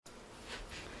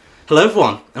Hello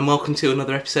everyone, and welcome to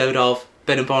another episode of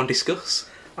Ben and Barn Discuss.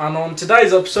 And on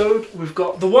today's episode, we've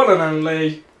got the one and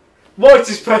only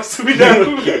whitest person we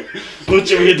know. What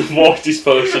do you mean the whitest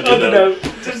person I you don't know? know,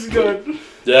 just good.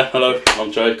 Yeah, hello,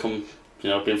 I'm Jake.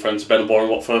 I've been friends with Ben and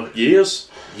Barn for years,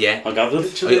 Yeah. I gathered.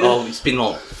 Oh, it's been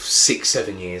like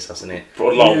 6-7 years, hasn't it?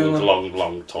 For a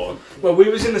long time. Well, we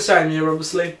was in the same year,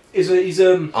 obviously. He's I'm a He's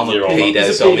a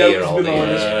pedo, so I'm a pedo, year he's older. been on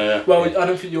us. Yeah. Well, I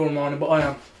don't think you're a minor, but I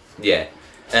am. Yeah.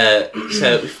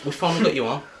 So we finally got you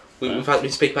on. We've been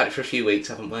speaking about it for a few weeks,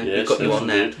 haven't we? Yes, We've got you on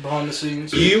now. Behind the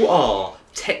scenes. You are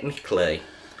technically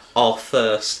our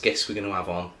first guest we're going to have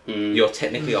on. You're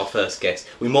technically our first guest.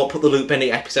 We might put the Luke Bennett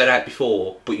episode out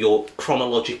before, but you're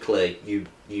chronologically you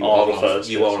are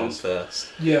on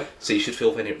first. Yeah, So you should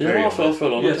feel very I honoured.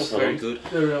 feel honoured. Yes, Very good.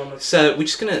 very honest. So we're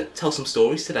just going to tell some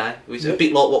stories today. It's a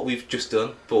bit like what we've just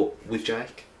done, but with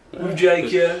Jake. With Jake,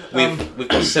 yeah. We've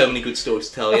got so many good stories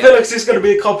to tell I you. feel like this is going to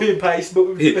be a copy and paste, but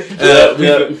We've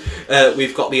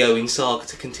got the Owen saga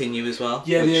to continue as well.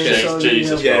 Yeah, the which, Owen saga,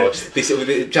 Jesus yeah, Christ. this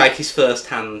with Jakey's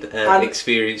first-hand And-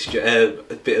 experience, a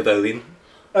bit of Owen.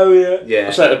 Oh, yeah. I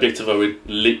Yeah, said a bit of Owen,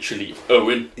 literally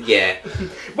Owen. yeah.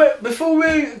 But before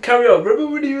we carry on,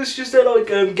 remember when he was just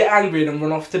get angry and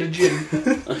run off to the gym?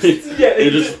 Yeah, You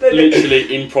just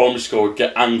literally in primary school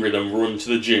get angry and run to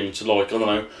the gym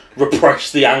to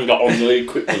repress the anger on the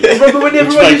equipment. Remember when Which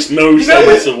everyone makes no you know,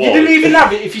 sense of you didn't why. even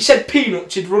have it. If you said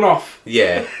peanuts, you'd run off.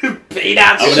 Yeah.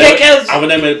 Peanuts, Have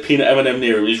an peanut M&M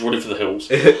near him, he's running for the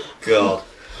hills. God.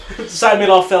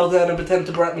 Samuel I fell down and pretend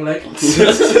to break my leg.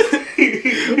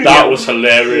 That was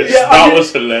hilarious. Yeah, That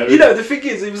was hilarious. You know, the thing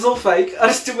is, it was all fake. I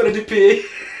just didn't want to do PE.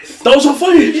 That was on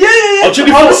fake. Yeah. I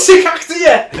genuinely I'm a thought- sick actor,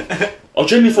 yeah. I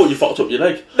genuinely thought you fucked up your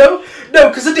leg. No,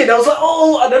 because I did. I was like,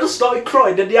 oh, and then I started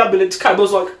crying. Then the ambulance came. I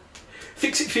was like,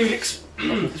 fix it, Felix.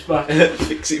 It's back.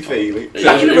 Fix it, Felix.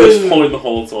 Back in the It was room. fine the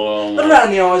whole time.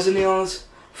 Around the eyes and the eyes.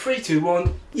 3, 2,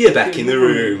 1. You're back in the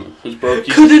room. It was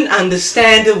broken. Couldn't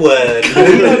understand a word.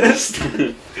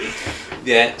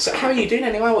 Yeah. So how are you doing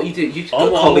anyway? What you do? You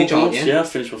got college, aren't you? Yeah, I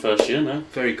finished my first year now.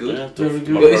 Very good. Yeah, Very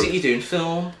good. What is it you're doing?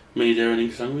 Film? Media and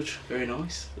English language. Very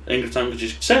nice. English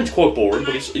language sounds quite boring,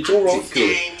 but it's alright. Is it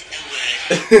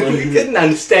good? Couldn't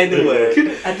understand a word.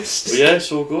 Couldn't But understand. yeah,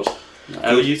 it's all good.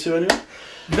 How are you two anyway?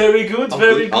 Very good, I'm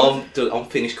very good. I'm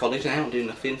finished college now. I'm doing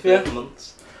nothing for Yeah.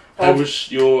 months. How was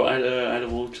your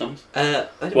out-of-all exams?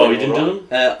 Well, you didn't do them?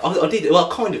 I did.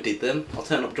 Well, I kind of did them. I'll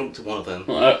turn up drunk to one of them.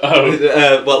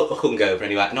 Oh. Well, I couldn't go over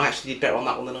anyway. And I actually did better on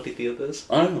that one than I did the others.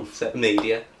 Oh. So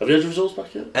media. Have you had your results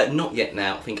back yet? Not yet.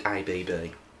 Now I think ABB.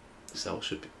 So I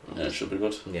should be. Yeah, it should be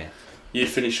good. Yeah. You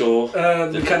finish your...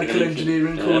 Mechanical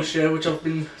engineering Yeah. course, yeah, which I've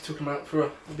been talking about for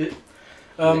a bit.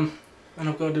 And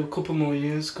I've got to do a couple more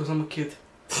years because I'm a kid.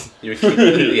 You're a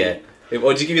kid. Yeah.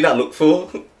 What did you give me that look for?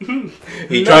 You're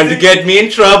Nothing. trying to get me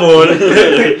in trouble.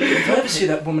 If I ever see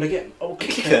that woman again, I'll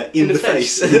kick her In the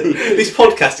face. This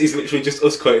podcast is literally just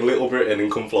us quoting Little Britain and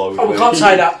Comply with Oh, we Them. can't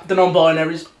say that. The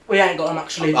non-binaries. We ain't got them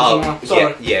actually.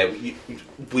 Sorry. yeah.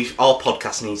 Our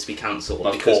podcast needs to be cancelled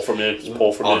That's because poor from you. It's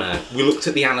poor from oh you. no, we looked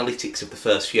at the analytics of the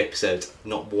first few episodes.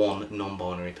 Not one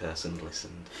non-binary person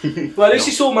listened. Well, at least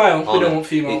it's all male. Oh, We don't no. want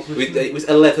females. It was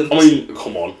 11. I mean,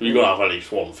 come on. You've got to have at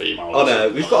least one female. Oh no,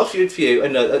 we've got a few,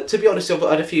 and to be honest, I've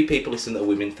had a few people listen that are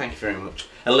women. Thank you very much.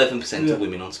 11% Yeah. of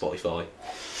women on Spotify.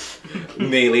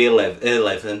 Merely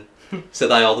 11. So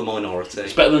they are the minority.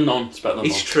 It's better than none. It's better than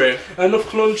It's none. true. Enough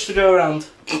clunge to go around.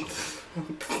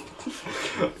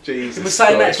 Jesus. We're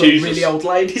saying that to Jesus. really old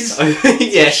ladies.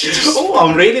 Yes. Oh,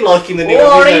 I'm really liking the new.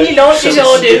 Oh, I really like this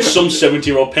order. Some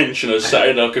 70-year-old pensioners sat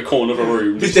in like a corner of a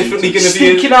room. There's definitely going to be.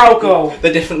 Stinking alcohol.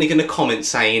 They're definitely going to comment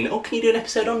saying, "Oh, can you do an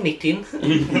episode on knitting?" Oh,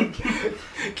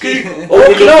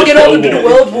 can I get on to the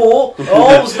World War?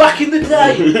 Oh, I was back in the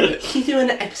day. Can you do an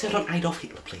episode on Adolf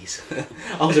Hitler, please?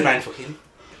 I was around for him.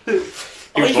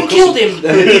 I even killed him.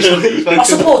 I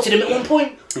supported him at one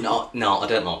point. No, I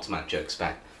don't like to make jokes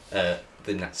about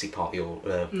the Nazi party or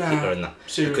Nah, Hitler and that.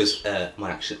 serious.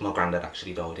 Because my granddad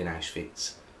actually died in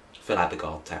Auschwitz. Fell out the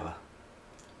guard tower.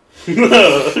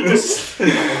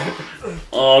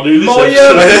 Oh, dude, My,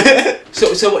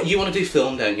 this So what, you want to do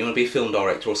film, don't you? You want to be a film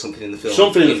director or something in the film?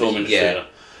 Something in the film industry. Yeah.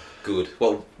 Good.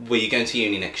 Well, were you going to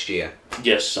uni next year?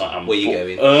 Yes, I am. Where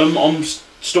you going? I'm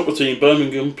stuck between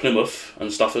Birmingham, Plymouth,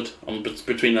 and Stafford. I'm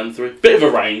between them three. Bit of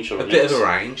a range. A bit of a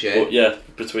range, yeah. But yeah,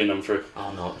 between them three.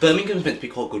 Oh no, Birmingham's meant to be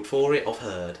quite good for it. I've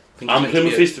heard. I think it's And meant to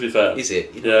Plymouth be is, to be fair. Is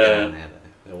it? You Yeah. don't get on there,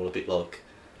 though. They're all a bit like,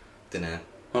 don't know.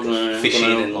 I don't know. Fishing I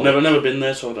don't and know. like- Never been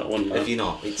there, so I don't want to know. Have you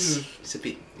not? It's a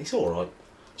bit. It's all right.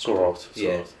 It's alright.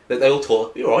 Yeah. They all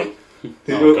talk. You're right. Oh,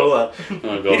 You're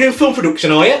God. doing film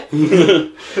production, are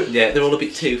you? Yeah, they're all a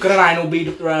bit too... Got an anal bead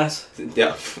up their ass.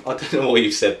 Yeah, I don't know why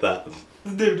you said that.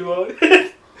 Do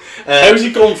I? How's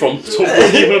it gone from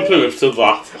even Plymouth to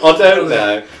that? I don't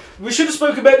know. We should have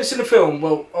spoken about this in the film.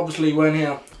 Well, obviously you weren't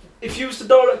here. If you was to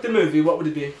direct the movie, what would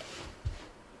it be?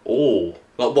 Oh.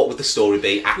 Like, what would the story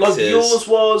be? Actors? Like yours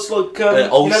was like you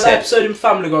know that episode in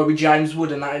Family Guy with James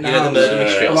Wood and that in the You know, the house? murder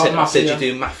mystery. Like I said Mafia. you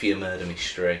do mafia murder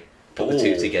mystery. Put the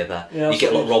two together. Yeah, you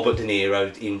get that's like Robert De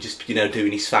Niro in just, you know,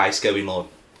 doing his face going like,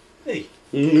 hey,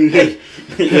 Yeah.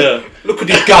 look at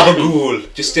this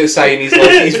gabagool. Just saying he's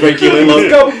like, he's regular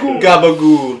like,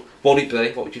 gabagool. What'd it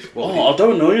be? What would you... I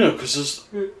don't know, you know, because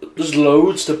there's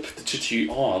loads to choose.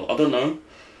 Oh, I don't know.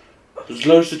 There's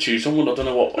loads to choose from. I don't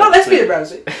know what. No, let's be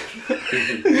about it.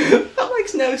 That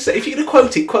makes no sense. If you're going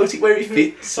to quote it where it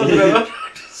fits. I don't know.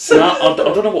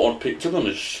 I don't know what I'd pick, to be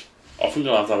honest. I think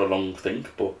I'll have to have a long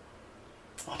think, but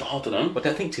I don't know. Well,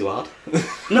 don't think too hard.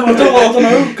 No, I don't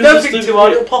know. Don't think too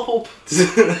hard, it'll pop up.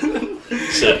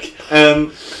 Sick.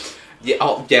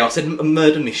 I said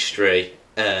murder mystery,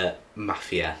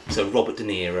 mafia. So Robert De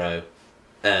Niro,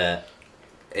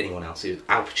 anyone else?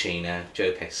 Al Pacino,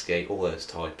 Joe Pesci, all those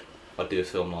type. I'd do a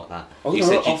film like that. You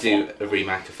said you'd do a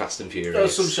remake of Fast and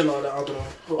Furious. Something like that, I don't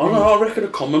know. I reckon a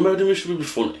common murder mystery would be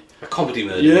funny. A comedy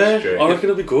murder mystery. I reckon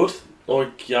it'd be good.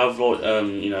 Like you have like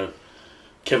you know,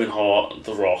 Kevin Hart,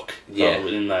 The Rock,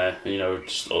 in there, and, you know,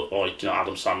 just like you know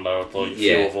Adam Sandler, like a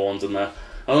few other ones in there.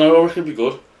 I don't know. I reckon it'd be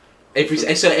good.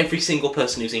 Every single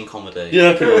person who's in comedy.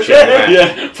 Yeah, pretty much.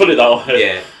 Yeah, put it that way.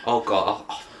 Yeah. Oh god,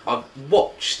 I've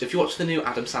watched. Have you watched the new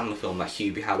Adam Sandler film, that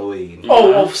Hubie Halloween?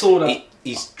 Oh, I saw that.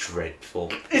 He's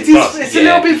dreadful. It's a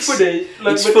little bit funny.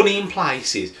 Like, it's funny in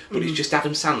places, but it's just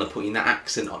Adam Sandler putting that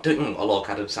accent. I don't know. I like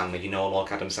Adam Sandler. You know, I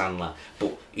like Adam Sandler,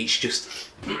 but it's just.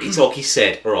 It's like he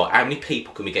said. All right, how many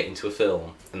people can we get into a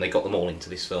film? And they got them all into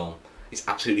this film. It's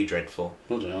absolutely dreadful.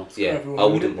 Yeah, I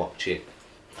wouldn't watch it.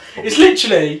 It's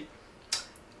literally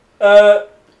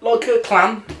like a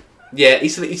clan. Yeah,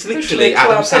 it's literally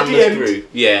Adam Sandler's group.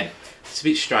 Yeah, it's a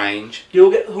bit strange.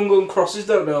 You'll get hung on crosses,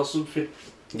 don't they, or something?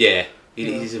 Yeah, it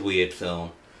is a weird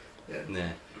film.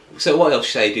 Yeah. So what else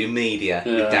should I do? Media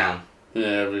with Dan.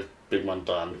 Yeah, with big man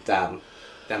Dan.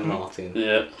 Dan Martin.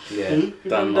 Yeah.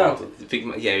 Dan Martin.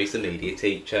 He's the media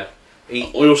teacher.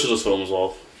 He also does film as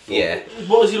well. Yeah.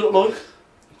 What does he look like?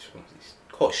 He's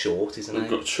quite short, isn't he? He's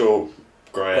got short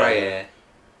grey hair.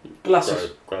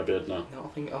 Glasses. Grey beard now. No,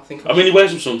 I think. I mean, he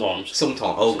wears them sometimes.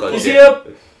 Sometimes. Oh god. Is he a...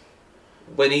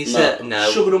 When he's no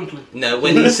sugar dumpling? No,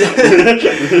 when he's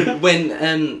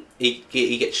when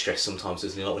he gets stressed sometimes,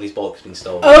 doesn't he? Like when his bike's been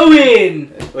stolen. Owen!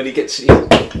 When he gets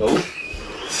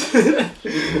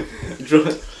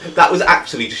that was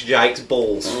actually just Jake's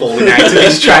balls falling out of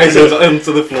his trousers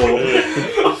onto the floor.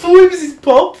 I thought it was his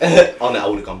pop. Oh no, I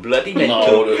would have gone bloody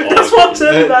mental. That's what I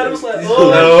turned around. I was like,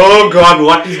 oh god,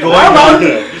 what is going on?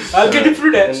 I'll get it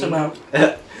through that somehow.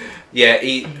 Yeah,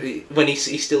 when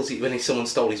someone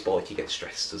stole his bike, he gets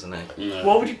stressed, doesn't he?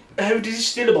 No. How did he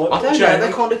steal a bike? I don't know.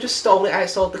 They kind of just stole it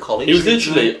outside the college. He was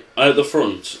literally out the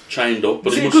front, chained up.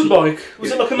 But was it a good bike?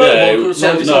 Was it like a motorbike or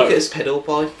something? No, it was like a pedal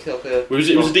bike. It was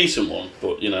a decent one,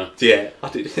 but you know. Yeah, I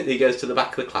did. He goes to the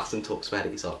back of the class and talks about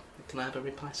it. He's like, "Can I have a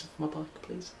replacement for my bike,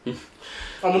 please?"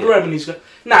 I wonder how many he's got.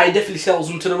 Nah, he definitely sells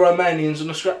them to the Romanians and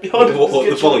the scrapyard. What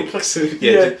the bikes?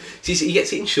 Yeah. He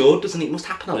gets it insured, doesn't it? It must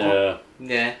happen a lot.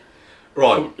 Yeah.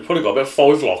 Right. You've probably got about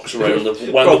 5 locks around the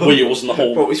wheels and the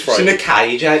whole frame. In a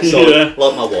cage outside,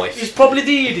 like my wife. He's probably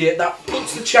the idiot that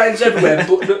puts the chains everywhere,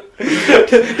 but...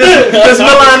 Does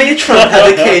Melania Trump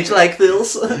have a cage like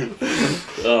this?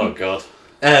 Oh, God.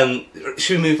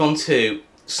 Should we move on to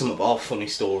some of our funny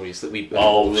stories that we've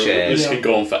shared? This could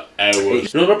go on for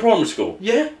hours. You know about primary school?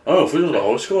 Yeah. Oh, if we did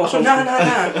high school? No.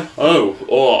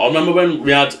 I remember when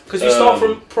we had... Because you start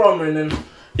from primary and then...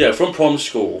 Yeah, from primary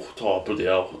school. Oh, bloody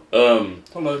hell.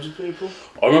 Loads of people.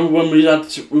 I remember when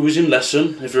we was in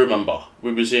lesson, if you remember.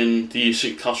 We was in the year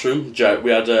 6 classroom.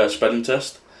 We had a spelling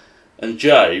test. And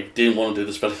Jay didn't want to do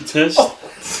the spelling test. Oh.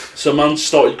 So man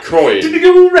started crying. Did he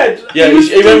go all red? Yeah,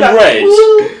 he went red.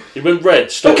 He went red.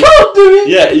 I can't do it!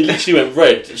 Yeah, he literally went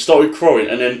red, started crying,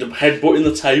 and then headbutting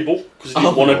the table. Because he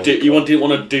didn't want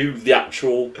to do the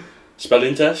actual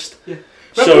spelling test. Yeah.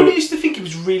 Remember when we used to think it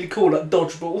was really cool, like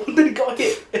dodgeball, and then he got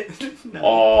hit?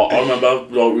 No. I remember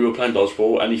we were playing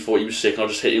dodgeball, and he thought he was sick, and I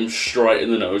just hit him straight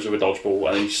in the nose with a dodgeball,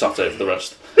 and then he sat out for the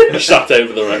rest. Is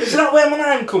that where my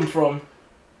name come from?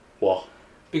 What?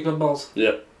 Big Man Balls.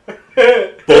 Yeah.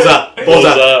 Buzzer.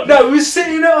 No, we was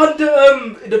sitting on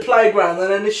the playground, and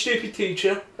then this stupid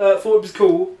teacher thought it was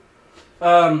cool.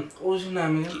 What was his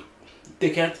name again?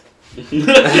 Dickhead.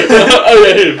 Oh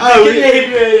yeah,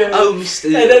 him. Yeah. Oh, Mr.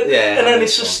 And then, yeah. and then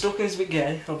it's just stuck and it's a bit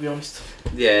gay, I'll be honest.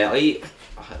 Yeah,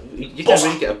 you don't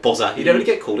really get a buzzer. You don't really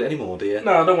get called it anymore, do you?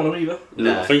 No, I don't want to either.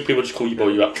 No. I think people just call you by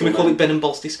your actual Can we call name. it Ben and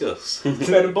Boz Discuss?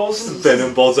 Ben and Boz? Ben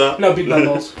and Bozza. No, Big Bad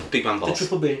Boz. Big Man The Boz.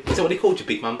 triple B. Is that what he called you,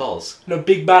 Big Man Boz? No,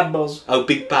 Big Bad Boz. Oh,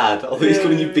 Big Bad. I thought he was Yeah.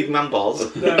 calling you Big Man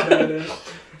Boz. No.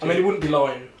 I mean, he wouldn't be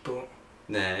lying, but...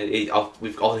 No,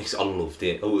 I loved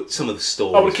it. Oh, some of the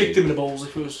stories. I would have kicked him in the balls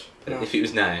if it was... No. If it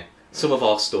was now. Some of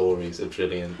our stories are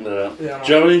brilliant. Yeah. Yeah,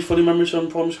 Do you have any funny memories from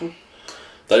primary school?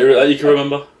 That you can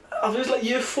remember? I was like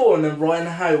year 4 and then Ryan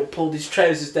Hale pulled his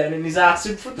trousers down and his ass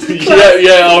in front of the class.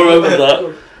 Yeah, I remember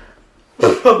that.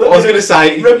 I was going to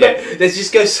say, yeah, let's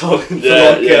just go silent for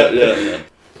Yeah.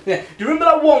 Yeah, do you remember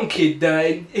that one kid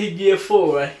in year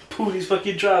 4 pulled his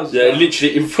fucking trousers Yeah, down?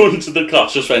 literally in front of the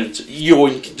class, just went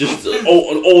yoink, just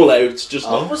all out, just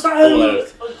Oh. What was that? all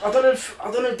out. I don't know if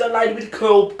that lady with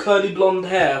the curly blonde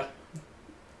hair.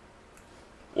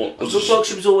 What It was looks like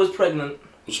she was always pregnant.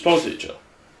 the sport teacher?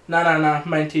 No,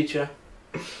 main teacher.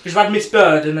 We've had Miss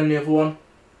Bird and then the other one.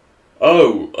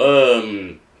 Oh,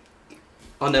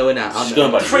 I know her now. She's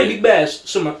going back. Three big bears,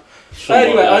 summer. somewhere,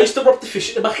 Anyway, yeah. I used to rob the fish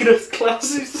at the back of the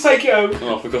class. I used to take it home.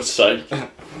 Oh, for God's sake.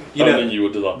 You I know, mean, you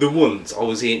would do that. the once I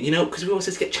was in, because we always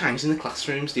had to get changed in the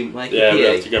classrooms, didn't we? Yeah, we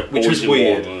PE, had to get which boys was in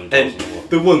weird. one and And girls in one.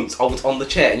 the once I was on the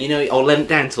chair, and I leant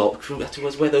down to we had to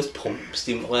always wear those pumps,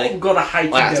 didn't we? Oh God, I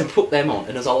hated I had to them. put them on,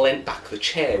 and as I leant back, the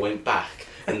chair went back,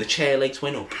 and the chair legs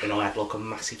went up, and I had like a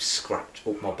massive scratch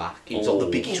up my back. It was like the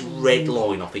biggest red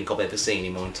line I think I've ever seen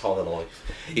in my entire life.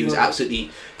 It was absolutely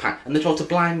and they tried to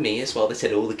blame me as well. They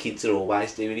said all the kids are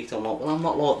always doing it. I'm like, well, I'm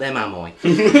not like them, am I? I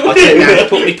turned down to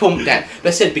put my pump down.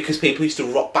 They said because people used to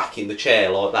rock back in the chair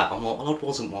like that. I'm like, well, I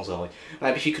wasn't, was I?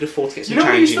 Maybe if you could afford to get some You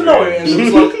know, we used changing to know it, and rooms.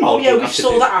 it was like, oh I yeah, we wouldn't have to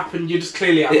saw do- that happen. You just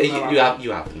clearly haven't.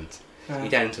 You haven't. Yeah. You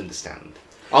don't understand.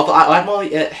 I had my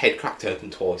head cracked open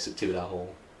twice at Tudor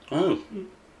Hall. Oh.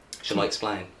 Shall I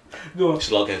explain? Go on.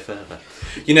 Shall I go further?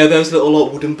 You know those little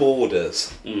like, wooden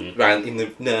borders Mm. round in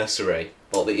the nursery?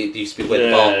 Like it used to be where Yeah,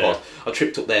 the bar yeah. was. I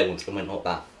tripped up there once and went like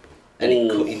that. And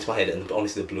it Oh. cut into my head and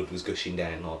honestly the blood was gushing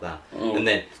down like that. Oh. And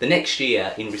then the next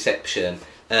year in reception,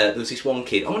 there was this one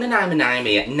kid, I'm going to name a name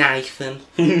here, Nathan.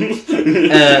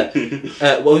 Well,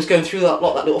 he was going through that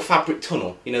little fabric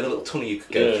tunnel, the little tunnel you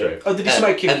could go Yeah. through. Oh, did he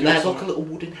smoke you? And they had like a little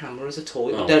wooden hammer as a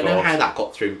toy. Oh, I don't know God. how that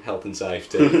got through health and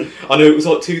safety. I know it was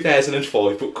like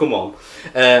 2005, but come on.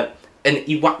 And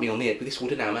he whacked me on the head with this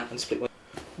wooden hammer and split my...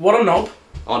 What a knob.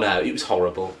 Oh no, it was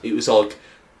horrible. It was like...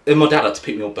 And my dad had to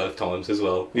pick me up both times as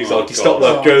well. He was Oh, like, he stopped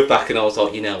God. work, drove back, and I was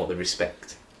like, you know what, the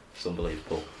respect. It's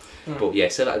unbelievable. Mm. But yeah,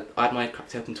 so I had my head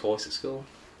cracked open twice at school.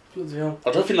 Bloody hell. I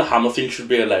don't think the hammer thing should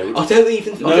be allowed. I don't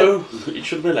even... I don't, No, it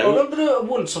should be I allowed. remember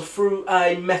once I threw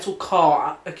a metal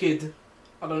car at a kid.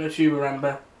 I don't know if you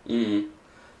remember. Mm.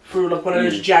 Threw like one of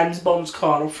those James Bond's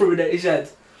car and I threw it at his head.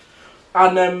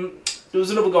 And there was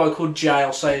another guy called Jay,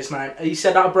 I'll say his name. And he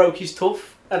said I broke his tooth.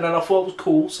 And then I thought it was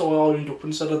cool, so I owned up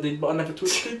and said I did, but I never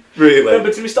touched him. really?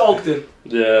 Remember to Mr. Ogden?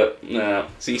 Yeah.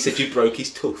 So you said you broke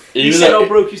his tooth? He said I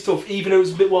broke his tooth, even though it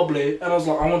was a bit wobbly. And I was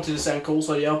like, I wanted to sound cool,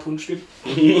 so yeah, I punched him.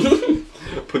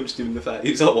 Punched him in the face.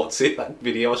 He was like, what's it? That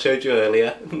video I showed you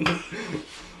earlier.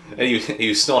 And he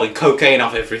was snorting cocaine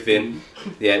off everything.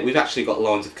 Yeah, we've actually got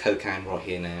lines of cocaine right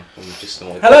here now. And we've just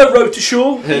snorted. Hello, Road to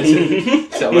Shore.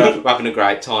 So we're having a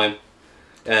great time.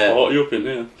 Oh, you up in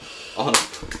there? On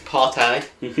Party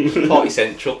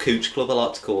Central, Cooch Club I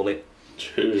like to call it.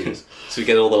 Cheers. So we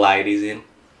get all the ladies in.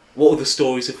 What other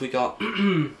stories have we got?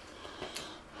 Remember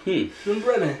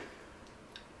any?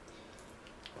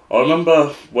 I remember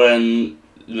when,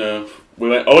 I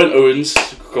went Owens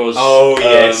because... Oh,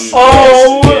 yes.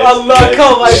 Oh, yes, I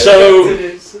can't wait So- to get to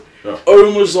this.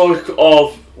 Owen was like,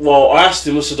 well, I asked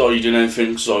him, I said, are you doing anything?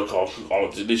 Because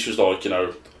like, this was like,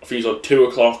 I think it was like 2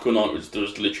 o'clock one night, there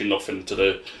was literally nothing to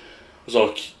do. I was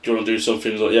like, do you want to do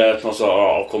something? He was like, yeah. And I was like,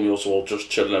 I'll come you also, I'll just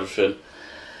chill and everything.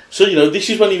 So, this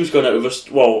is when he was going out with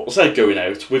us, well, I'll say going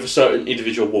out, with a certain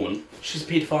individual woman. She's a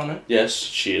paedophile now. Yes,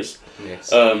 she is.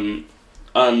 Yes.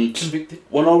 And Convicted.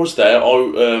 when I was there,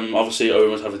 I obviously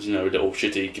Owen was having, a little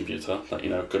shitty computer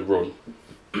that, could run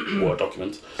Word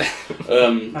document.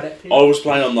 I was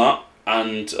playing on that,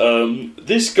 and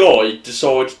this guy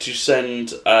decided to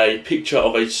send a picture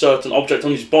of a certain object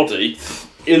on his body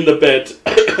in the bed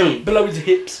Below his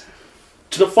hips.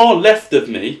 to the far left of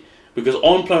me, because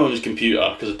I'm playing on his computer,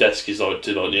 because the desk is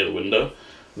near the window,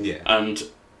 Yeah. and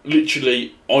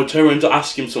literally I turned around to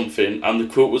ask him something, and the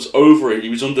quote was over him, he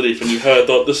was underneath, and you heard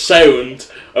the sound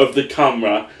of the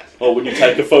camera, or when you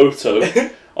take a photo.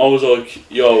 I was like,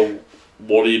 yo,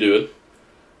 what are you doing?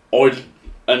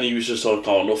 and he was just like,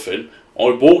 oh, nothing.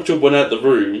 I walked up, went out the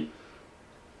room,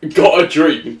 got a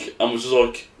drink, and was just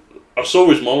like, I saw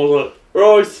his mum, I was like,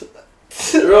 right.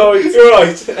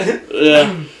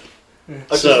 Yeah.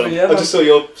 I just saw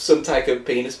your son take a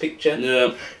penis picture.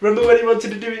 Yeah. Remember when he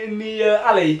wanted to do it in the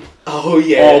alley? Oh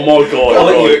yeah. Oh my god. I'll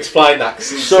let you explain that.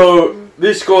 So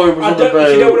this guy was on about.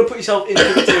 If you don't want to put yourself into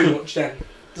it too much, then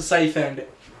just say you found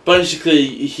it.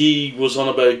 Basically, he was on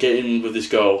about getting with this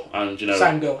girl and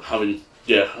same girl. having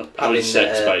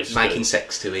sex basically. Making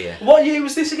sex to her. Yeah. What year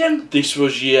was this again? This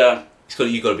was year.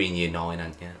 You got to be in year 9,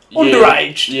 haven't you?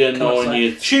 Underage. Year 9,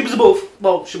 year. She was above.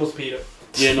 Well, she was a pedo.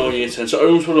 Year 9, year 10. So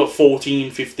Owens was like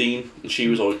 14, 15, and she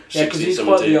was like 16, because he's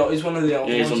 17. He's one of the old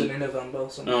Yeah, ones in Van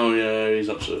Belson. Oh yeah, he's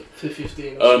absolutely. For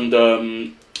 15.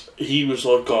 And he was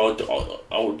like, God,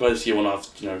 I would basically want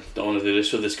to have, I want to do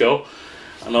this with this girl,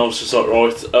 and I was just like,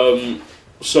 right.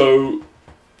 So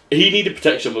he needed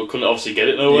protection, but couldn't obviously get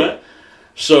it nowhere. Yeah.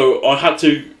 So I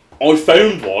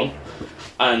found one,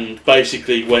 and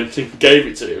basically went and gave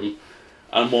it to him,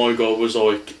 and my guy was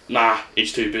like, nah,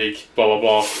 it's too big, blah blah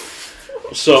blah.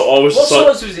 So I was. What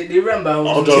size was it? Do you remember? I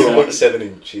don't know. 2.7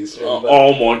 inches.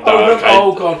 Oh my god. Okay.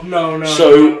 Oh god, no.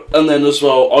 So and then as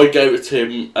well, I gave it to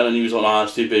him, and then he was like, "Ah,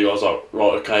 it's too big." I was like,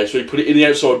 "Right, okay." So he put it in the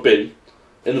outside bin,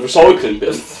 in the recycling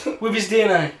bin, with his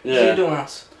DNA. Yeah. You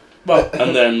dumbass. Well,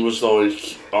 and then was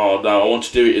like, "Oh no, I want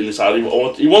to do it in this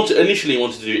alleyway." He wanted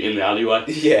to do it in the alleyway.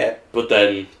 Yeah. But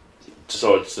then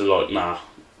decided to like, nah.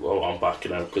 Well, I'm back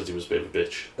now because he was a bit of a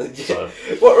bitch. So.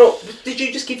 What? Did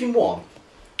you just give him one?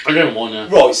 I gave him one, yeah.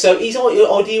 Right, so his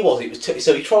idea was it was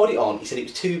so he tried it on. He said it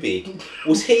was too big.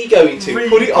 Was he going to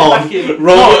put it on?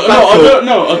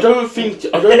 I don't think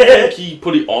he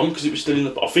put it on because it was still in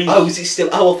the. I think. Oh, was it still?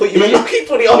 Oh, I thought you meant he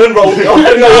put it on and rolled it on.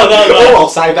 No. Oh, I'll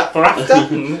save that for after.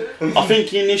 I think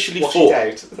he initially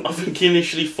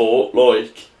thought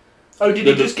like. Oh, did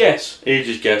he just guess? He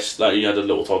just guessed that he had a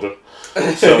little toddler.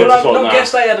 So not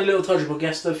guess they had a little toddler, but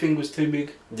guess the thing was too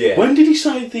big. Yeah. When did he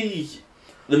say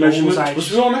the measurement? Was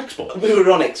we on Xbox? We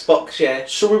were on Xbox, yeah.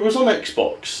 So we was on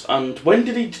Xbox, and when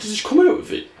did he just come out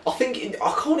with it? I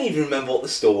can't even remember what the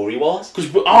story was. Because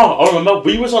I remember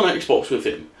we was on Xbox with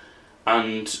him,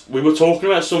 and we were talking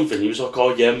about something. He was like,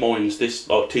 "Oh yeah, mine's this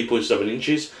like 2.7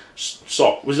 inches."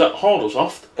 So was that hard or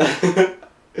soft?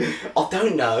 I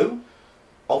don't know.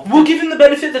 We'll give him the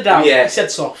benefit of the doubt. Yeah. He said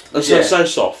soft. Let's say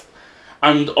soft.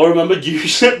 And I remember you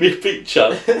sent me a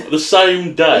picture the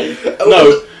same day.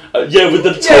 No. With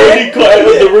the tiny cut out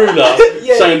of the ruler,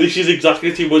 saying this is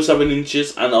exactly 2.7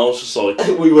 inches, and I was just like...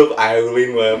 we were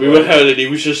howling, weren't we? We were howling, he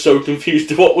was just so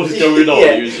confused what was going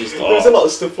on. He was just like... There was a lot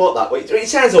of stuff like that. It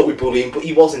sounds like we bullied him, but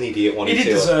he was an idiot. He did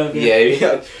deserve it.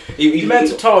 Yeah. The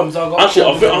amount of times I got...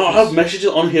 Actually, I have messages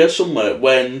on here somewhere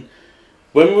when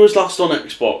we was last on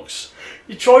Xbox...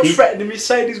 You tried threatening him, he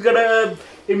said he's gonna...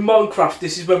 In Minecraft,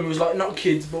 this is when we was like, not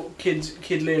kids, but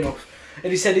kidly enough.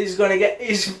 And he said he's going to get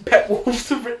his pet wolves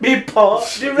to rip me apart.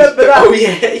 Do you remember that? Oh,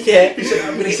 yeah. He said,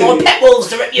 I'm going to get my pet wolves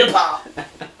to rip you apart.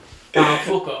 Oh,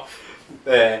 fuck off.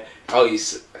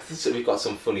 So we've got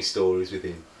some funny stories with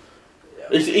him.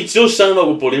 It does sound like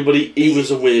we're bullying, but he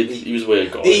was a weird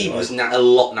guy. He was a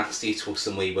lot nastier to us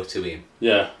than we were to him.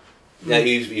 Yeah. Yeah,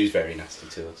 he was very nasty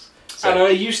to us. So.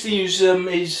 And he used to use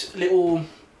his little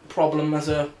problem as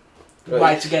a...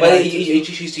 way to get out. He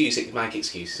just used to use it to make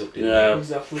excuses up, didn't he? Yeah,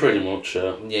 exactly. Pretty much,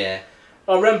 yeah.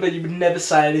 I remember you would never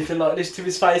say anything like this to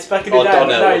his face back in the day. I know,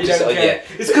 but now you don't care. Yeah.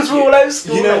 It's because we're all out of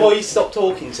school. You know why he stopped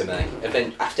talking to me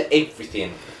after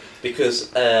everything?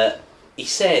 Because he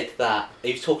said that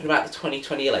he was talking about the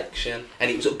 2020 election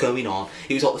and it was going on.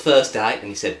 It was like the first day and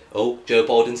he said, "Oh, Joe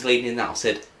Biden's leading in that." I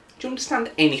said, "Do you understand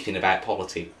anything about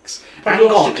politics? Hang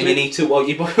on, and you need to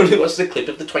you probably watch the clip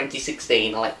of the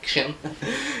 2016 election."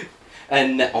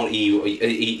 And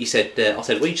he said, I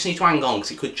said, "Well, you just need to hang on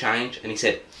because it could change." And he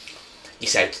said,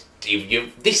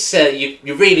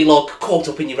 you're really like caught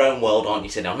up in your own world, aren't you?"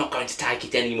 He said, "I'm not going to take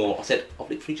it anymore." I said, "I've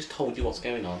literally just told you what's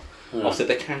going on." Yeah. I said,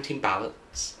 "They're counting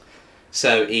ballots."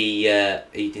 So he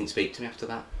didn't speak to me after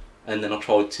that. And then I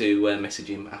tried to message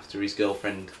him after his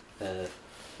girlfriend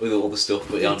with all the stuff,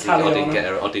 but I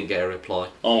didn't get a reply.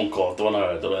 Oh God, when I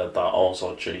heard that, I was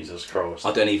like, Jesus Christ.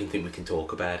 I don't even think we can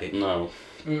talk about it. No.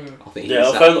 I think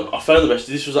I found the message.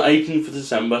 This was the 18th of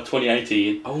December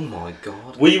 2018. Oh my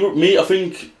God. I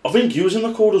think you was in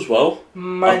the call as well.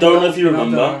 I don't know if you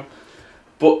remember.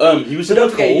 But he was in the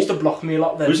call. He used to block me a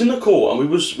lot then. He was in the call and we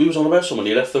was on about someone.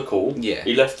 He left the call. Yeah.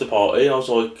 He left the party. I was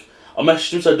like, I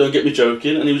messaged him, said, "Don't get me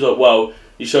joking," and he was like, "Well,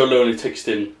 you're so lonely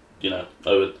texting,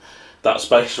 over that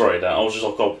space right now." I was just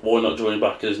like, "Oh, why not join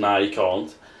back?" Because now you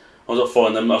can't. I was like,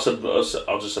 "Fine then." I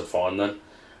just said, "Fine then."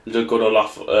 And then got a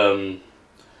laugh.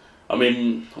 I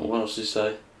mean, what else did he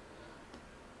say?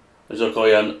 He's like, oh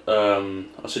yeah,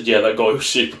 I said, yeah, that guy was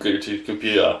super glued to his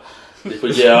computer. He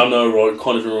put, yeah, I know, right,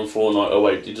 can't even run Fortnite. Oh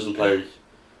wait, he doesn't play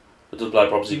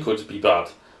properly, he could be bad.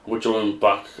 We're joining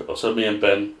back. I said, me and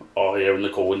Ben are here in the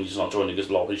call and he's not joining because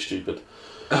lol, he's stupid.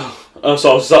 Oh.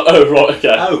 So I was like, oh right,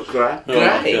 okay. Oh, great.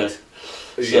 Great.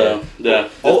 So, yeah.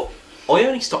 I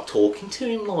only stopped talking to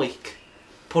him like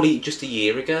probably just a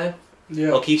year ago.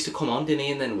 Yeah. Like he used to come on, didn't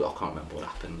he? And then I can't remember what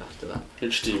happened after that. He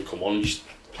just didn't come on. He just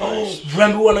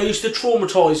Remember when I used to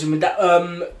traumatise him with that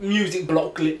music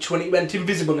block glitch when it went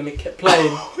invisible and it kept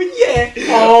playing? Yeah.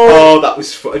 Oh, that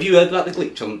was fun. Have you heard about the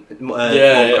glitch on Minecraft?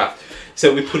 Yeah.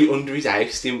 So we put it under his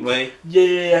house, didn't we?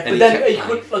 Yeah. And But then he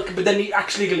couldn't, but then he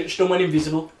actually glitched and went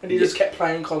invisible, and he just kept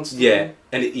playing constantly. Yeah.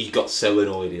 And he got so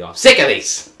annoyed. He was sick of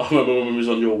this. I remember when we was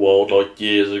on your world like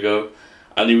years ago,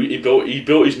 and he built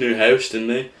his new house, didn't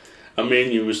he? I mean,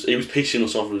 he was pissing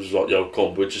us off. He was like, "Yo,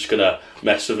 come, we're just gonna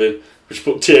mess with him. We just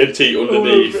put TNT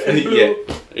underneath." Yeah.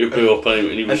 He blew up and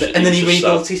he was. And then he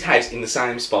rebuilt his house in the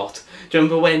same spot. Do you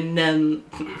remember when? Do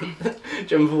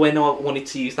you remember when I wanted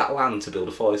to use that land to build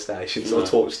a fire station? So I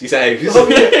torched his house. Oh,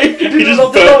 yeah. He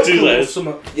just burnt his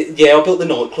house. Yeah, I built the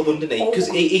nightclub underneath because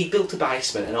he built a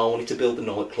basement and I wanted to build the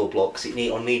nightclub block because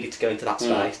I needed to go into that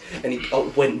space, and I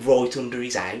went right under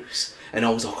his house. And I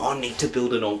was like, I need to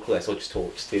build an nightclub, so I just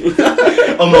torched him.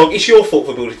 I'm like, it's your fault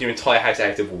for building your entire house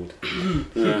out of wood.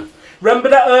 Yeah. Remember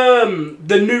that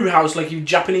the new house, like you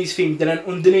Japanese themed, then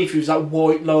underneath it was that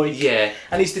white light. Yeah.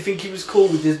 And he used to think he was cool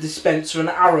with the dispenser and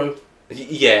arrow.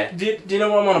 Yeah. Do you know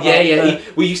what I'm on about? Yeah.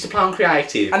 We used to play on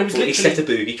creative, and it was he set a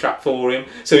booby trap for him,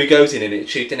 so he goes in and it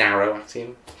shoots an arrow at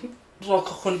him. Like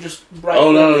I couldn't just break.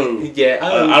 Oh no! Yeah.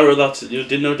 Arrow that you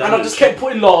didn't know damage. And I just kept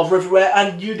putting lava everywhere,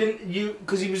 and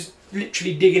because he was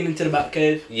literally digging into the back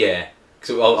cave. Yeah.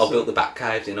 So I built the back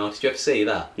cave, didn't I? Did you ever see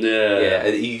that? Yeah.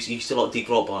 Yeah. He used to like dig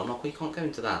right by. I'm like, well, you can't go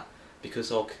into that because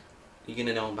like you're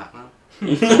gonna know I'm Batman.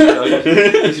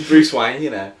 This is Bruce Wayne, you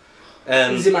know.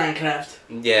 He's in Minecraft.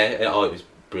 Yeah. Oh, it was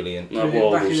brilliant. That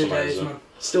world Back in was the days, amazing. man.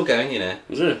 Still going, you know.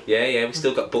 Is it? Yeah. We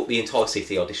still got, but the entire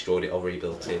city I destroyed it. I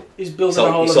rebuilt it. He's building So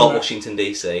a whole. it's like Washington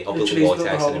DC. I built the Literally, White he's built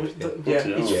House a and whole. everything.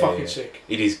 Yeah, it's Yeah, fucking yeah. sick.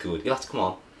 It is good. You'll have to come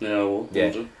on. Yeah, well.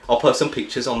 Yeah. I'll post some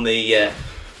pictures on the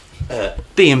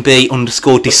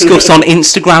B&B_discuss on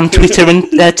Instagram, Twitter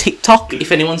and TikTok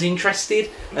if anyone's interested.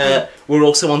 We're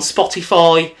also on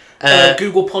Spotify.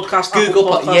 Google Podcast,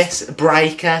 Google Apple Podcast. yes,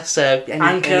 Breaker, so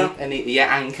Anchor.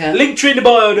 Anchor. Link tree in the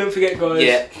bio, don't forget, guys.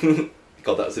 Yeah.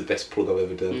 God, that was the best plug I've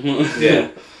ever done.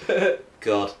 Yeah.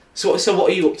 God. So what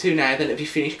are you up to now then? Have you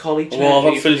finished college? Well,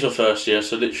 I've finished my first year,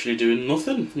 so literally doing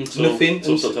nothing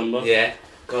until September. Yeah.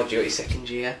 God, you got your second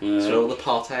year. Yeah. So all the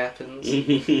party happens.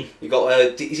 You got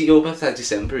is it your birthday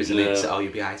December, isn't it? Yeah. So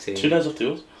you'll be 18. 2 days after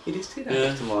yours. It is 2 days Yeah,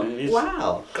 after mine. it is.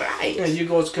 Wow, great. Yeah, you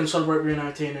guys can celebrate being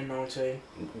 18 and 19.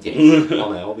 Yes, I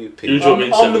know, I'll be a You pig. enjoy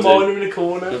being I'm the 17. minor in the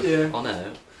corner, yeah. I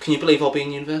know. Can you believe I'll be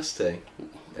in university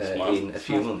Smart. in a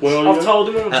few months? Where are you? I've told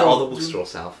him I'm Either driving. Worcester or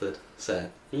Salford. So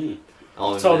Mm.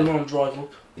 I'm, I've told him I'm driving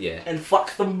up. yeah. And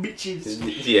fuck them bitches.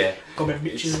 Yeah. Got my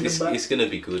bitches in It's the back. going to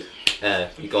be good.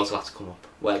 You guys will have to come up.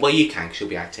 Well, you can, 'cause you'll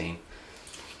be 18.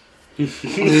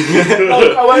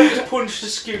 I won't just punch the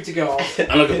security guard.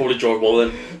 And I could probably drive well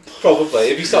then. Probably.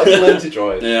 Have you started to learn to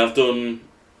drive? Yeah, I've done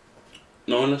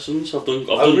 9 lessons. I've done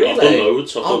really?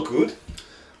 loads. Good.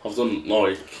 I've done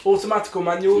like Automatic or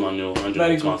manual? manual and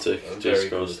Very good. automatic. Very Jesus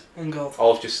good. Christ. And God.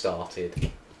 I've just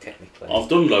started, technically. I've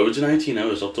done loads in 18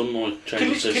 hours. I've done like Can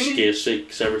changes you- to can you- gear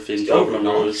 6, everything. Oh, Driving on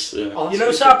nice. hours. Yeah. Oh, You know,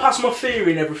 that's so good. I pass my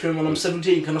theory and everything when I'm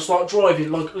 17. Can I start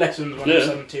driving like lessons when Yeah. I'm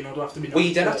 17? Or do I have to be? Well,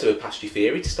 you don't have to have passed your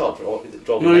theory to start driving.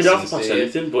 No, you don't have to lessons, pass do you?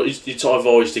 anything, but it's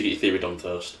always to get your theory done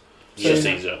first. It's just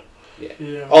Yeah. easier.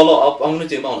 Yeah. Oh, look, I'm going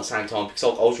to do mine at the same time because I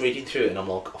was reading through it and I'm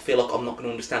like, I feel like I'm not going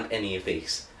to understand any of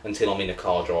this until I'm in a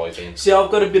car driving. See, I've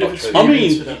got a bit of Not true. experience I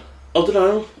mean, with that. I don't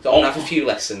know. So I'm going to have a few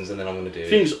lessons and then I'm going to do it.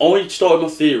 Things, I started my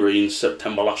theory in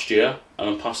September last year and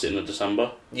I passed it in December.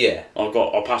 Yeah.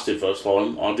 I passed it first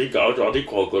time. I did quite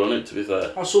good on it, to be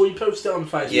fair. I saw you post it on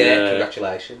Facebook. Yeah, Yeah.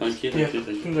 congratulations. Thank you, Yeah, thank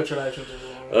you. congratulations as well.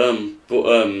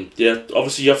 Yeah,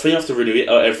 obviously I think I have to renew it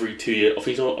every 2 years. I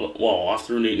think I have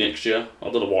to renew it next year. I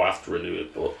don't know why I have to renew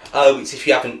it, but Oh, it's if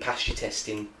you haven't passed your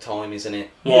testing time, isn't it?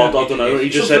 well, Yeah. I don't know. He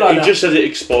just Something said like he just said it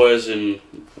expires in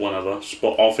whenever.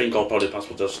 But I think I'll probably pass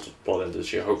my test by the end of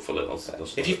this year. Hopefully,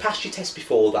 that's If you passed your test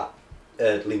before that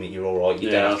limit, you're alright. You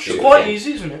Yeah, don't have to sure. do It's it quite again.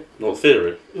 easy, isn't it? not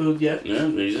theory. Yeah. Yeah,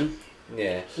 easy.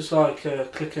 Yeah. Just like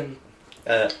clicking.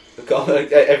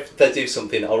 They do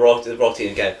something, I'll write it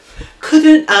and go,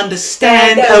 couldn't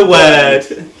understand a word.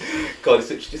 God, it's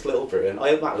such just Little Britain. I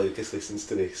hope Matt Lucas listens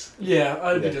to this. Yeah,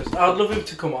 I hope he does. I'd love him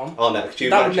to come on. Oh no, could you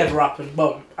That would imagine? never happen.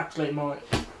 Well, actually it might.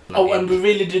 Not Oh, and yet. we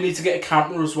really do need to get a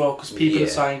camera as well, because people Yeah. are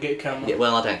saying get a camera. Yeah,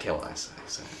 well, I don't care what they say.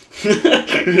 So.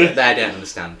 They don't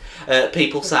understand.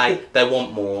 People say they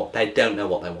want more. They don't know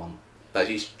what they want. That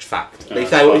is fact. No, If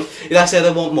that's they say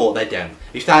they want more, they don't.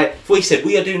 If we said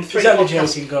we are doing 3 He's only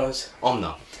podcasts, joking, guys. I'm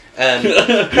not.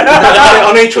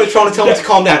 I know you're trying to tell me to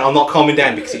calm down. I'm not calming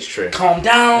down because it's true. Calm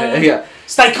down. Yeah.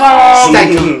 Stay calm.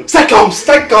 Stay calm. Stay calm.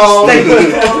 Stay calm.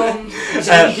 Stay calm. He's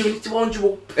only doing it to wind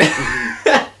you up.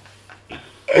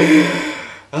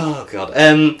 Oh god.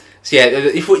 So yeah,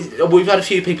 if we've had a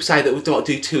few people say that we don't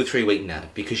do 2 or 3 weeks now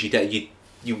because you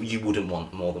wouldn't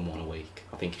want more than 1 a week.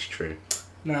 I think it's true.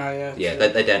 Nah, yeah. Yeah, true.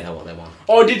 they don't know what they want.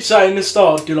 I did say in the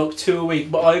start do like 2 a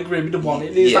week, but I agree with the one.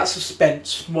 It is Yeah. that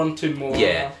suspense, 1, 2 more.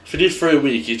 Yeah. If you do 3 a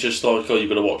week, it's just like, oh, you've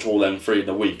got to watch all them 3 in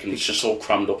a week, and it's just all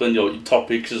crammed up. Then your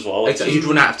topics as well. Exactly. You'd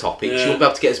run out of topics. Yeah. You won't be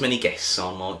able to get as many guests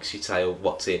on. Like, 'cause you'd say, oh,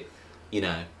 what's it? You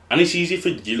know. And it's easy for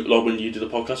you, like when you do the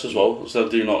podcast as well, instead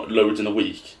of doing like loads in a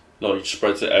week, like you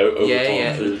spread it out over Yeah, time.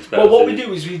 yeah. So it's better Well, what for we you.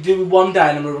 do is we do 1 day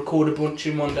and then we record a bunch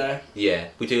in 1 day. Yeah,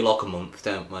 we do like a month,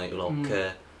 don't we?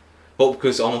 Like, but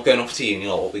because I'm going off to uni,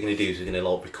 like, what we're going to do is we're going to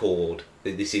like record.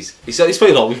 It's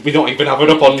funny, like we're not even having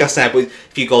a podcast now, but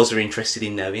if you guys are interested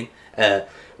in knowing,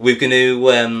 we're going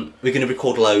to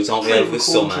record loads, aren't we, over the Pre-record,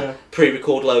 summer? yeah.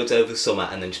 Pre-record loads over the summer,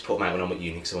 and then just put them out when I'm at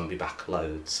uni, because I won't be back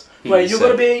loads. Wait, you're So-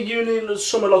 going to be in uni in the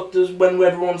summer, like when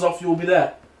everyone's off, you'll be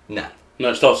there? No. No,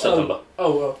 it starts September.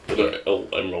 Oh, well. It'll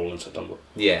enroll in September.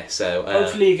 Yeah. So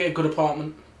Hopefully you get a good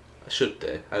apartment. I should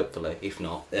do. Hopefully, if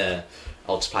not,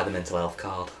 I'll just play the mental health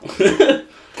card.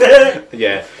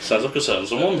 Yeah. Sounds like a certain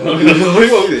someone.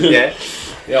 Yeah.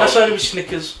 That's only with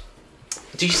Snickers.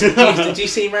 Do you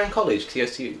see him around college? Because he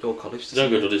goes to your college.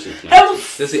 Don't go to this now.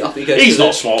 Health! Does he? I think he goes He's to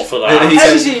not smart for How that.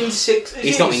 He's in 6.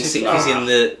 He's not in sixth. He's Ah.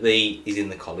 in he's in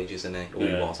the college, isn't he? Or he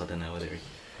Yeah. was. I don't know whether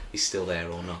he's still there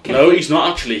or not. No, he's not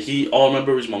actually. I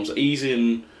remember his mum's. He's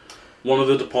in one of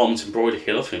the departments in Broider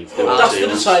Hill, I think. That's the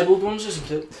disabled ones, isn't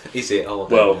it? Is it? Oh, I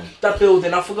don't Well- know. That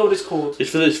building, I forgot what it's called. It's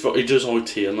for this. He does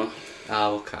IT and that.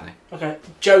 Oh, okay. Okay.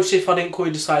 Joseph, I didn't call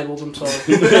you disabled, I'm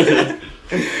sorry.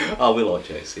 Oh, we like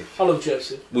Joseph. I love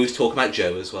Joseph. We was talking about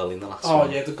Joe as well in the last Oh,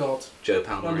 one. yeah, the god. Joe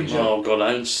Remember Palmer. Joe? Oh god, I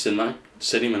haven't seen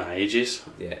him in ages.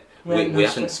 Yeah. Right, We no,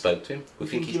 haven't so- spoke to him. We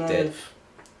think he's you might dead.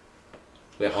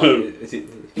 have- Is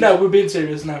it, No, we're being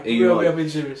serious now. Are you We are right? being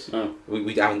serious.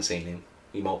 we haven't seen him.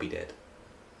 He might be dead.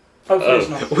 Hopefully Oh. it's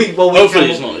not. We Hopefully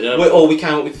he's not. Yeah. Or we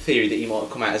came up with the theory that he might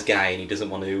have come out as gay and he doesn't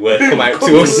want to come out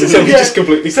to us, so we Yeah. just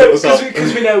completely cut us off.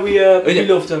 Because we know we yeah.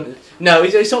 loved him. No,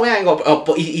 it's not we ain't got.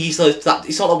 But he's like that.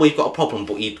 It's not that we've got a problem,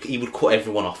 but he would cut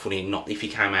everyone off when he not if he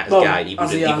came out as Well, gay. He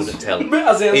as wouldn't tell.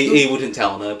 As he has He wouldn't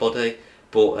tell nobody.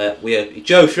 But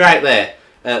Joe, if you're out there,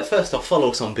 first off,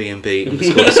 follow us on B&B and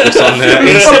discuss on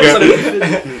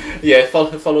Instagram. Yeah,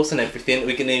 follow us on everything.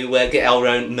 We're going to get our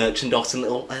own merchandise and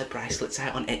little bracelets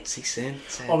out on Etsy soon.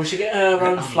 So. Oh, we should get our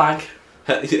own flag.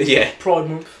 Yeah, Pride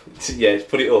Month. yeah,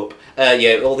 put it up.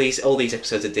 Yeah, all these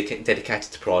episodes are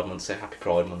dedicated to Pride Month. So happy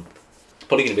Pride Month. It's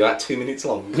probably going to be about 2 minutes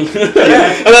long.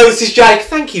 Hello, this is Jake.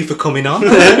 Thank you for coming on.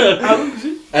 How long is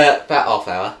it? About half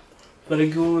hour. Very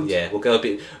good. Yeah, we'll go a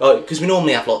bit because we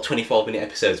normally have like 25-minute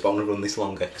episodes, but I'm gonna run this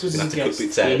longer because we're gonna have to cut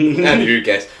bits out. And you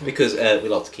guess because we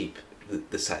like to keep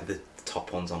the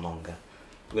top ones on longer.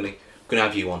 We're gonna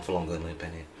have you on for longer than Luke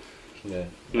Bennett. Yeah.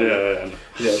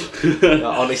 Yeah.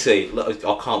 Honestly, look,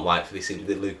 I can't wait for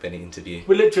the Luke Bennett interview.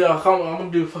 We literally, I'm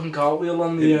gonna do a fucking cartwheel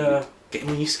on the. Get him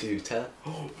on your scooter.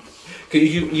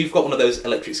 You've got one of those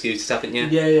electric scooters, haven't you?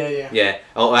 Yeah. Yeah.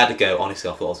 Oh, I had to go. Honestly,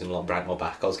 I thought I was gonna like break my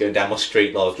back. I was going down my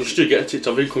street like. Just to get a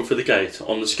TikTok video, come through the gate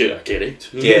on the scooter, get it.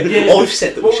 Yeah. Yeah. I've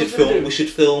said that What we would you do? should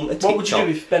film a TikTok. What would you do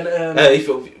if Ben? If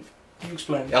You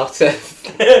explain. I'll say.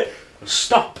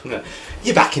 Stop.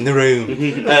 You're back in the room.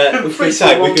 Free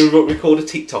We're going to record a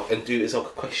TikTok and do it as like a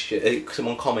question.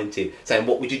 Someone commented saying,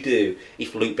 "What would you do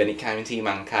if Luke Bennett came into your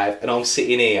man cave?" And I'm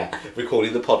sitting here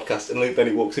recording the podcast, and Luke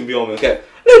Bennett walks in behind me. and I go,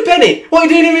 "Luke Bennett, what are you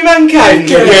doing in your man cave?"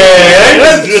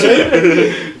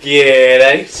 Get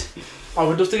out. I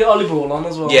would love to get Ollie Ball on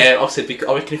as well. Yeah, I said.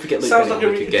 I reckon if we get Luke Sounds Bennett, like on,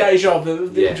 a we could get. deja vu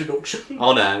of the Yeah. introduction.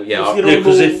 Oh no, yeah, If you Yeah,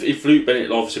 because if Luke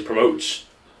Bennett obviously promotes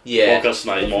yeah. podcast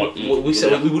now, he might. We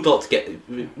said we would like to get.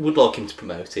 We would like him to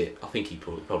promote it. I think he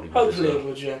probably would. Hopefully as it well.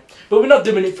 would, yeah. But we're not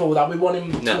doing it for that. We want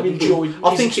him No, to enjoy I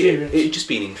his think experience. it'd just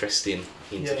be an interesting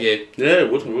interview. Yeah,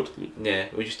 it would. Yeah,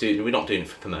 we're not doing it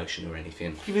for promotion or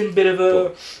anything. Give him a bit of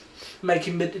a... Make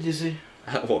him a bit dizzy.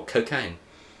 What, cocaine?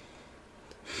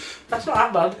 That's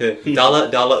not that bad.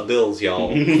 dollar bills, y'all.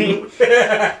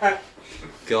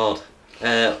 God.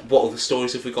 What other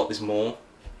stories have we got? There's more.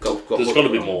 There's got to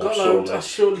be more. Got loads. I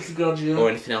surely to God, yeah. Or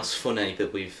anything else funny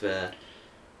that we've.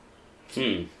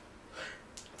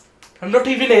 I'm not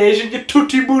even Asian, you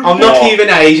tutty moon. I'm not even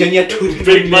Asian, you tutty.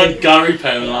 Big man Gary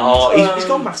Poundland. Oh, he's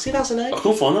gone massive, hasn't he? I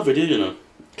can't find that video, you know.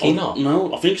 Can he not?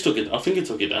 No, I think he took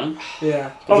it down.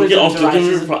 Yeah. I think I've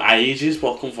taken it for ages,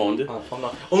 but I can't find it.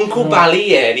 Uncle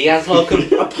Bally, yeah, he has like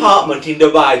an apartment in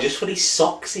Dubai just for his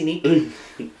socks in it.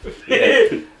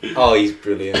 Yeah. Oh, he's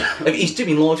brilliant. He's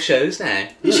doing live shows now.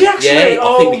 Is he actually? Yeah,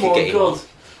 I think we oh could my get him God. on.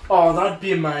 Oh, that'd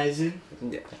be amazing.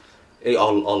 Yeah.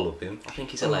 I'll love him. I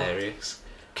think he's hilarious.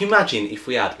 Can you imagine if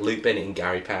we had Luke Bennett and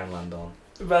Gary Poundland on?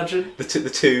 Imagine. The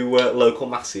two local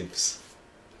massives.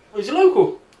 Is he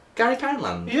local? Gary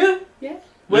Poundland? Yeah. Yeah.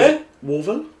 Where?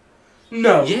 Wolver?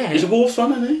 No. Yeah. He's a Wolves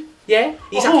fan, isn't he? Yeah.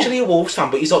 He's actually a Wolves fan,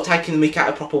 but he's not taking the mick out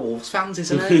of proper Wolves fans,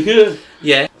 isn't he?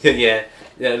 Yeah. Yeah.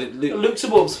 Luke's a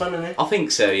Wolves fan, isn't he? I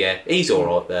think so. Yeah. He's all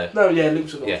right though. No, yeah,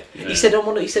 Luke's a Wolves. Yeah. He said on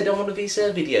one of his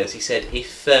videos. He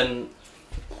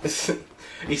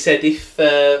said if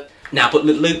but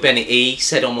Luke Bennett, he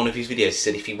said on one of his videos, he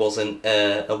said if he wasn't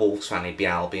a Wolves fan, he'd be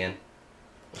Albion.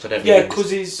 So I don't Yeah,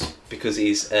 because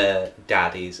his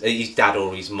dad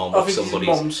or his mum or somebody's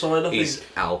mom's side, is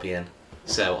Albion.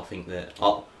 So I think that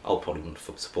I'll probably want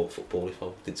to support football if I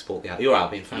did support the Albion. You're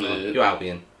Albion fan, aren't you? You're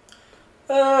Albion.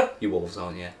 You Wolves,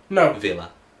 aren't you? No.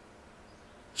 Villa.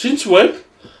 Since when?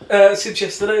 Since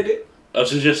yesterday, did. Oh,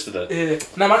 since yesterday. Yeah.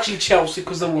 And I'm actually Chelsea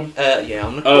because they won. Yeah,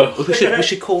 I'm we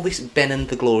should call this Ben and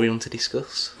the Glory on to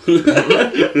discuss. Nah,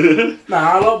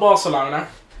 I like Barcelona.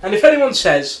 And if anyone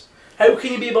says, how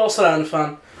can you be a Barcelona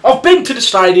fan? I've been to the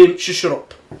stadium, shut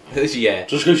up. Yeah.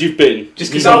 Just because you've been.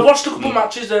 Just because I've watched a couple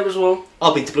matches there as well.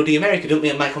 I've been to bloody America, don't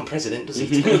mean Macron president, does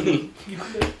it?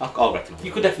 I'll reckon.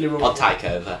 You could definitely run. I'll take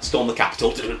over, storm the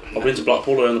capital. I've been to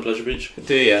Blackpool around the Pleasure Beach.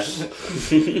 Do you?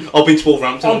 I've been to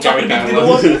Wolverhampton On and top Gary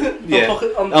of the Big Dipper Poundland. one. Yeah.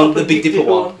 On The Big Dipper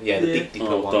one. Yeah, the Yeah. Big Dipper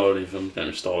Oh, one. don't even get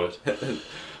me started.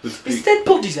 Is dead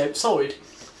bodies outside?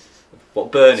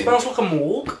 What, burning? Smells like a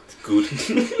morgue. Good.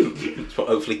 It's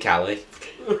hopefully Cali.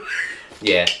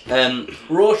 Yeah.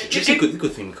 Rush. Just a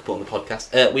good thing we could put on the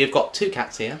podcast. We have got two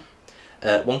cats here.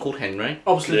 One called Henry.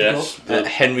 Obviously, Yes.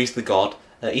 Henry's the god.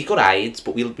 He's got AIDS,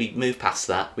 but we move past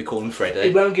that. We call him Freddy. he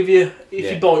won't give you if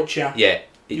Yeah. you bite you. Yeah.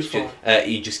 You're It's just,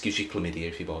 he just gives you chlamydia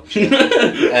if you bites.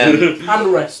 And the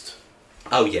rest.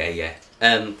 Oh yeah.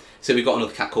 So we've got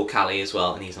another cat called Callie as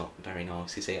well, and he's not very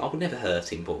nice, is he? I would never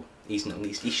hurt him, but he's not.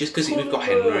 He's just because we've got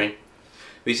Henry.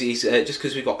 He's just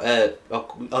because we've got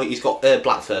he's got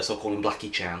black fur, so I call him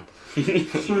Blackie Chan.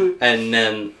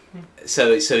 And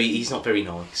so he's not very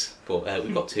nice. But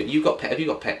we've got two. Have you got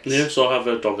pets? Yeah, so I have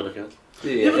a dog and a cat.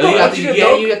 Yeah. You have a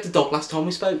dog? You had the dog last time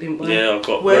we spoke, didn't we? Yeah, I've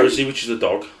got Where? Rosie, which is the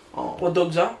dog, Oh, What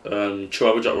dogs are?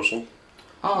 Chihuahua Jack Russell,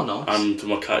 oh nice. and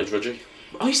my cat is Reggie.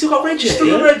 Oh, you still got Reggie?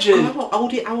 Still got Reggie? God,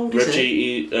 how old is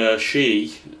he? Reggie,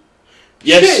 she.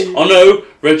 Yes, She? I know,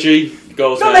 Reggie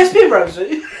goes Not name. lesbian,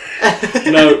 Rosie.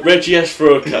 No, Reggie S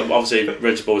for a cat. Obviously,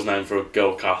 Reggie Boy's name for a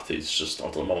girl cat is just, I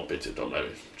don't know, I don't know,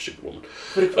 stupid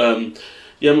woman.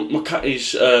 Yeah, my cat is,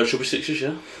 she'll be 6 years,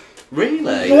 yeah.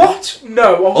 Really? What?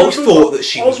 No. I always thought that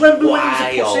she was remember way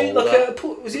when it was a pussy, older.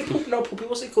 like was it a puppy? No, puppy.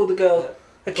 What's it called? The girl.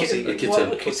 A Pussy- kitten. a kitten.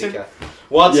 What, a Pussycat.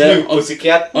 What's Yeah, new,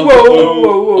 pussycat? I Whoa, got,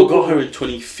 whoa. I got her in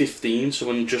 2015, so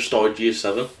when I just started year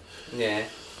 7. Yeah.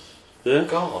 Yeah,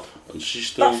 God, and she's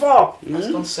still. That far? that's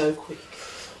Yeah. gone so quick.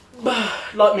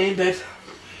 Like me in bed.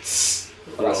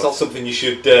 Well, that's not something you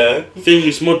should. Thing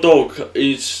is, my dog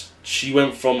is. She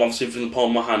went from obviously from the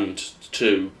palm of my hand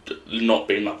to not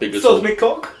being that big at So's all. me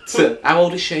cock. So, how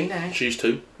old is she now? She's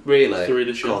 2. Really? 3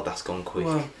 this year. God, that's gone quick.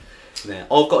 Wow. Yeah.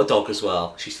 I've got a dog as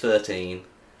well. She's 13.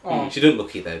 Oh. She doesn't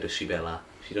look it though, does she, Bella?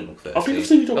 She doesn't look 13. I think I've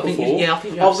seen your dog before. Yeah, I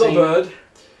think you I've have got a seen. bird.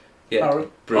 Yeah.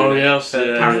 Parrot. Bruno. Oh, yes,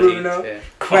 yeah. Parrot. Bruno. Yeah.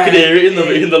 I could hear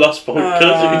it in the last podcast.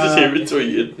 You can just hear it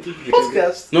tweeting.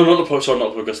 Podcast. No, not the podcast. Sorry,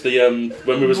 not the podcast. The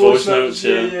when we was voice notes.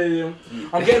 Yeah.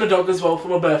 I'm getting a dog as well for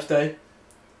my birthday.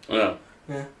 Yeah.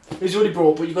 He's already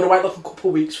brought, but you've got to wait like a couple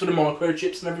of weeks for the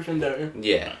microchips and everything, don't you?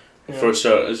 Yeah. Yeah. For a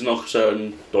certain, it's not a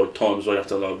certain like times where you have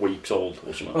to like weeks old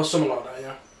or something. Or something like that,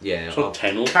 yeah. Yeah. It's like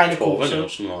 10 or Kinda 12, cool, isn't it, so. or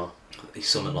something like It's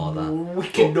something like that.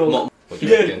 Wicked dog. What do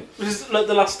you Yeah, reckon? was it like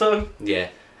the last time? Yeah.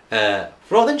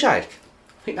 Right then, Jake.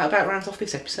 I think that about rounds off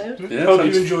this episode. that. Yeah, Hope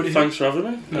thanks, you enjoyed it. Thanks for having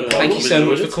me. No Thank you I've so enjoyed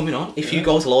much for it. coming on. If you Yeah.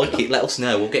 guys like it, let us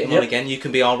know. We'll get him on Yep. again. You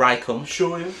can be our Raycom.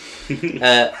 Sure,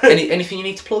 yeah. Anything you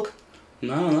need to plug?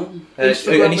 No.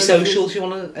 Instagram, Any anything? socials you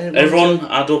want to? Everyone,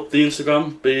 add up the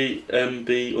Instagram,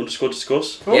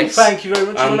 b_discuss. Oh, Yes. thank you very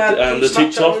much. And the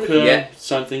TikTok, Yeah.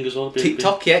 same thing as well.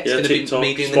 TikTok, yeah. It's Yeah, going to be TikTok,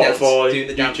 me doing Spotify, doing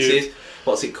the YouTube. dances.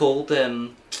 What's it called?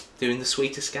 doing the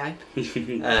Sweet Escape.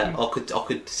 I could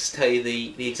tell you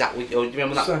the exact week. Or,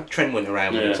 remember that trend went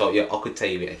around when it was like, yeah, I could tell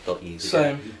you it like years ago.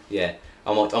 Same. Yeah,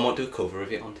 I might do a cover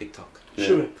of it on TikTok. Yeah.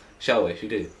 Sure. Shall we?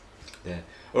 Should we do? Yeah.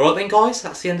 All right then, guys.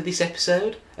 That's the end of this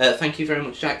episode. Thank you very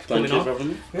much, Jack, for coming on. Thank you for having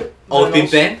me. Yep. I've been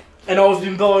Ben. And I've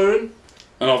been Byron.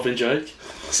 And I've been Jake.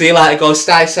 See you later, guys.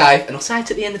 Stay safe. And I'll say it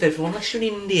at the end of everyone, unless you're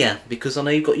in India, because I know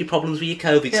you've got your problems with your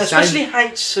COVID. Yeah, so especially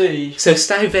HC. So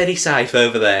stay very safe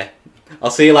over there.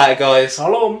 I'll see you later, guys.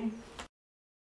 Salam.